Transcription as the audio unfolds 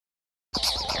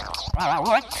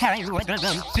What kind of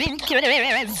think it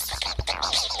is?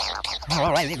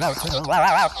 Already go to the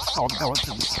I'll go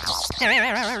to the stairs.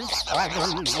 I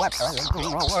don't know what I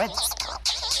don't know what.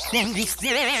 Then the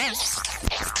stairs.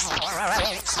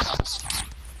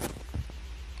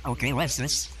 Okay, what's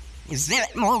this? Is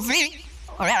that movie?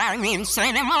 Or I mean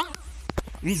cinema?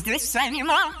 Is this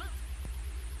cinema?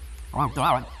 Oh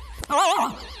God.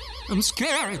 Oh, I'm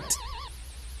scared.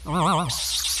 Oh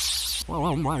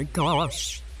my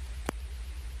gosh.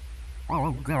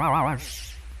 Oh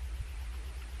gosh.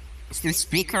 Is this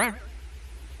speaker?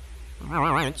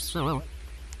 Alright, so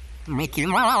Mickey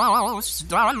Mouse,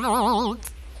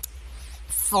 Donald,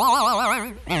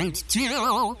 4 and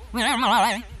 2, where am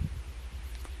I?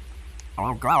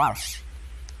 Oh gosh.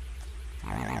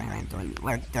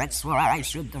 That's where I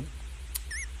should do.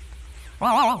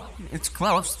 Oh, it's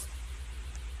closed.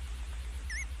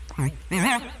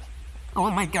 Oh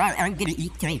my god, I'm gonna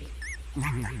eat cake.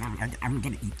 I'm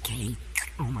gonna eat cake.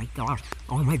 Oh my god.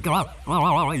 Oh my god. Oh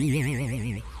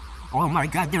my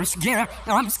god, they're scared.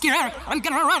 I'm scared. I'm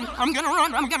gonna run. I'm gonna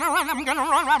run. I'm gonna run. I'm gonna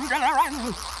run. I'm gonna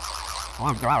run.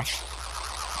 Oh gosh.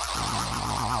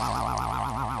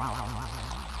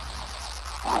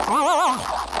 Oh,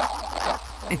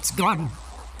 it's gone.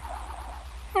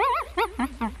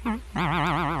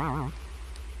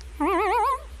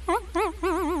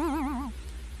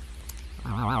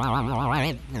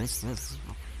 This is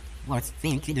what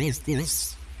thinking is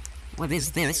this? What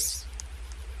is this?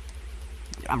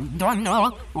 I don't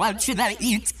know. Why should I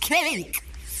eat cake?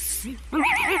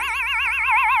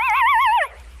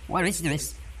 What is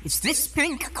this? Is this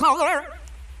pink color?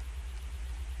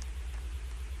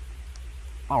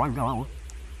 Oh no.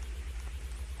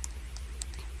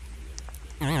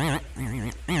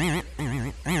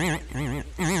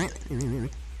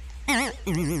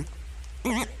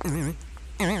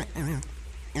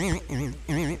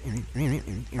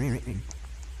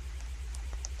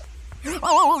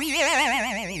 Oh yeah.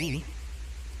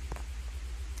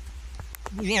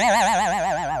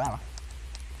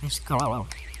 Let's go.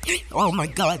 Oh my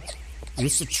god.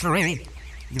 There's a tree.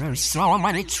 There are so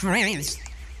many trees.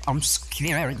 I'm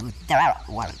scared with that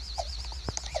one.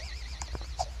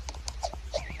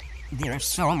 There are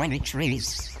so many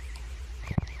trees.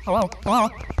 Oh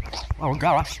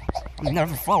gosh. I'm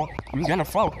never fall. I'm gonna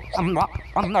fall. I'm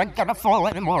not gonna fall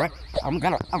anymore. Oh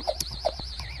gosh.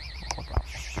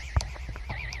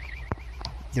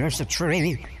 There's a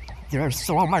tree. There are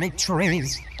so many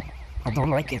trees. I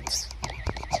don't like it.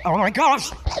 Oh my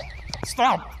gosh!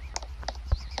 Stop!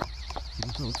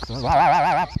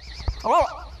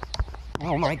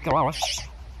 Oh my gosh.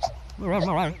 Where am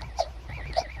I?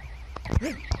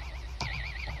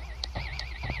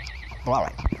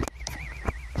 Alright.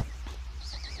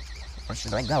 Where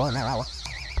should I go now?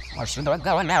 Where should I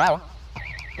go now?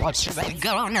 Where should I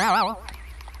go now?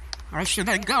 Where should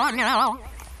I go now?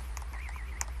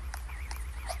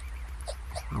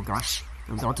 Oh gosh.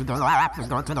 I'm going to the lab. I'm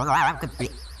going to the lab.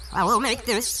 I will make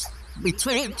this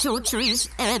between two trees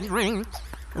and ring.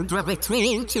 And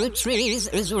between two trees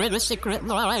is where the secret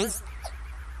lies.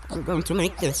 I'm going to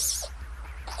make this.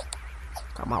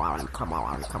 Come on. I'm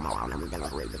gonna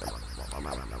read it. I'm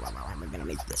gonna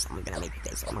make this. I'm gonna make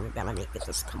this.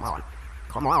 Come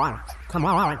on.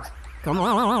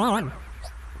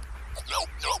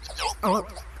 Oh.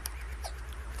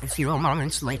 A few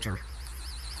moments later.